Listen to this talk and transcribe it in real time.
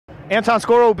Anton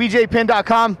Scoro,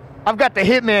 BJPin.com. I've got the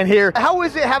Hitman here. How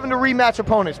is it having to rematch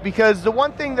opponents? Because the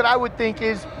one thing that I would think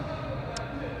is,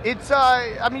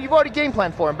 I mean, you've already game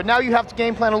planned for him, but now you have to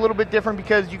game plan a little bit different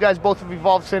because you guys both have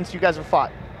evolved since you guys have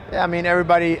fought. Yeah, I mean,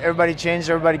 everybody changes,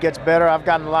 everybody gets better. I've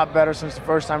gotten a lot better since the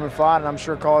first time we fought, and I'm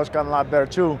sure Carlos gotten a lot better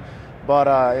too.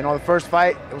 But, you know, the first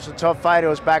fight, it was a tough fight. It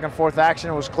was back and forth action.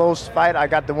 It was a close fight. I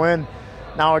got the win.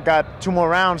 Now I got 2 more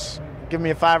rounds. Give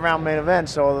me a 5-round main event,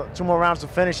 so 2 more rounds to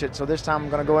finish it. So this time I'm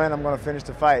going to go in, I'm going to finish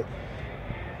the fight.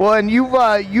 Well, and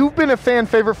you've been a fan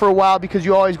favorite for a while because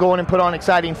you always go in and put on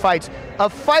exciting fights. A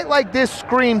fight like this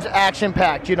screams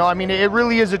action-packed, you know. I mean, it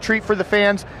really is a treat for the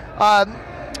fans.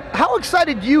 How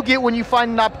excited do you get when you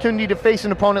find an opportunity to face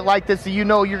an opponent like this that you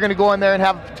know you're going to go in there and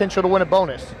have potential to win a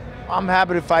bonus? I'm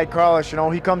happy to fight Carlos. You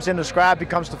know, he comes in to scrap, he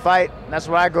comes to fight, and that's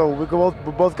where I go. We're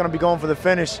both going to be going for the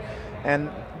finish, and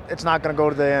it's not going to go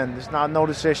to the end. It's not no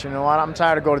decision. You know, I'm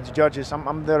tired of going to the judges.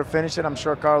 I'm there to finish it. I'm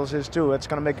sure Carlos is too. It's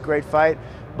going to make a great fight,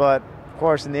 but of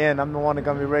course, in the end, I'm the one that's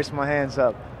going to be raising my hands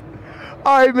up.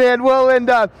 All right, man. Well, and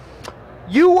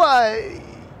you've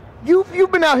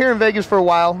been out here in Vegas for a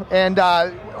while, and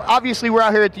obviously we're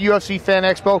out here at the UFC Fan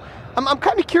Expo. I'm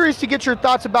kind of curious to get your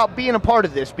thoughts about being a part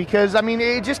of this because, I mean,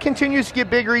 it just continues to get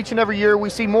bigger each and every year. We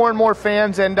see more and more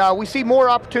fans, and we see more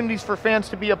opportunities for fans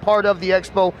to be a part of the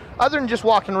expo other than just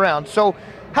walking around. So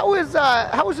how is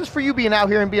this for you being out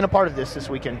here and being a part of this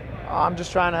weekend? I'm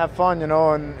just trying to have fun, you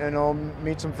know, and, you know,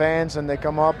 meet some fans, and they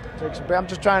come up. I'm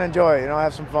just trying to enjoy it, you know,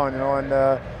 have some fun, you know, and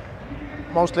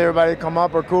mostly everybody that come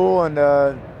up are cool, and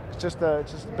it's just a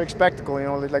big spectacle, you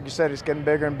know. Like you said, it's getting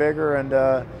bigger and bigger, and,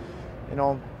 you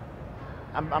know,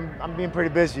 I'm being pretty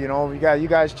busy, you know. You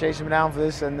guys chasing me down for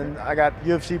this, and then I got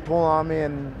UFC pulling on me,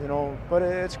 and you know. But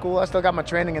it's cool. I still got my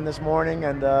training in this morning,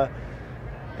 and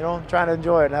you know, I'm trying to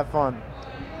enjoy it and have fun.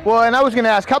 Well, and I was going to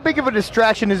ask, how big of a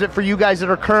distraction is it for you guys that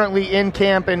are currently in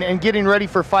camp and getting ready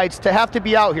for fights to have to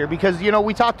be out here? Because, you know,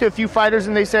 we talked to a few fighters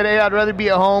and they said, hey, I'd rather be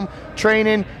at home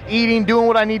training, eating, doing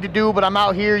what I need to do, but I'm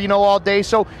out here, you know, all day.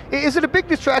 So is it a big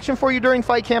distraction for you during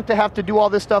fight camp to have to do all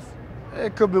this stuff?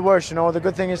 It could be worse, you know. The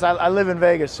good thing is I live in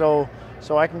Vegas, so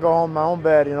I can go home in my own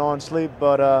bed, you know, and sleep.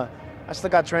 But I still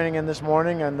got training in this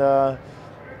morning, and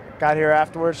got here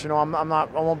afterwards. You know,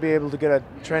 I won't be able to get a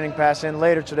training pass in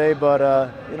later today, but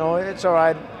you know, it's all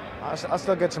right. I'll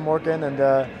still get some work in, and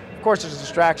of course it's a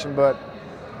distraction, but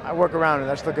I work around it.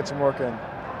 I still get some work in.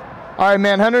 All right,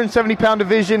 man, 170-pound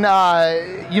division.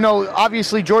 You know,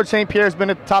 obviously George St. Pierre has been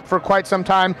at the top for quite some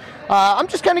time. I'm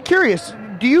just kind of curious.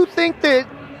 Do you think that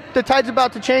the tide's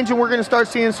about to change and we're going to start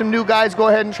seeing some new guys go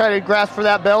ahead and try to grasp for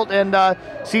that belt and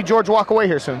see George walk away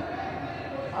here soon?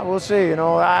 We'll see. You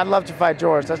know, I'd love to fight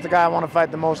George. That's the guy I want to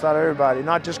fight the most out of everybody.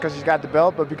 Not just because he's got the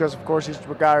belt, but because, of course, he's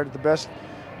regarded the best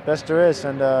there is.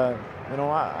 And, you know,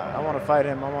 I want to fight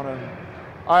him. I want to.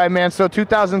 All right, man. So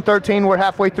 2013, we're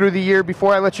halfway through the year.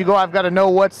 Before I let you go, I've got to know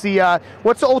what's the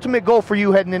ultimate goal for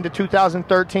you heading into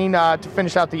 2013 to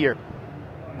finish out the year?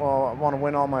 Well, I want to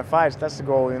win all my fights. That's the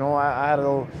goal. You know, I had a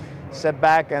little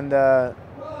setback, and I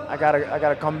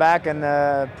gotta come back and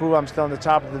prove I'm still in the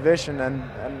top of the division. And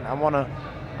I want to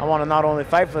not only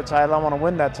fight for the title, I want to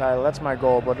win that title. That's my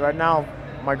goal. But right now,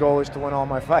 my goal is to win all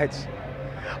my fights.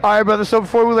 All right, brother. So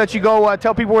before we let you go,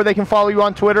 tell people where they can follow you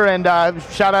on Twitter and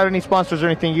shout out any sponsors or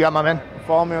anything you got, my man.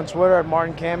 Follow me on Twitter at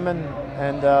Martin Kampmann,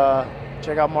 and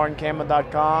check out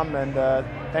martinkampmann.com. And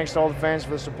thanks to all the fans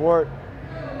for the support.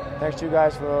 Thanks to you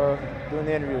guys for doing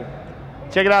the interview.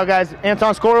 Check it out, guys.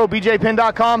 Anton Scoro,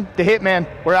 BJPin.com, the Hitman.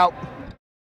 We're out.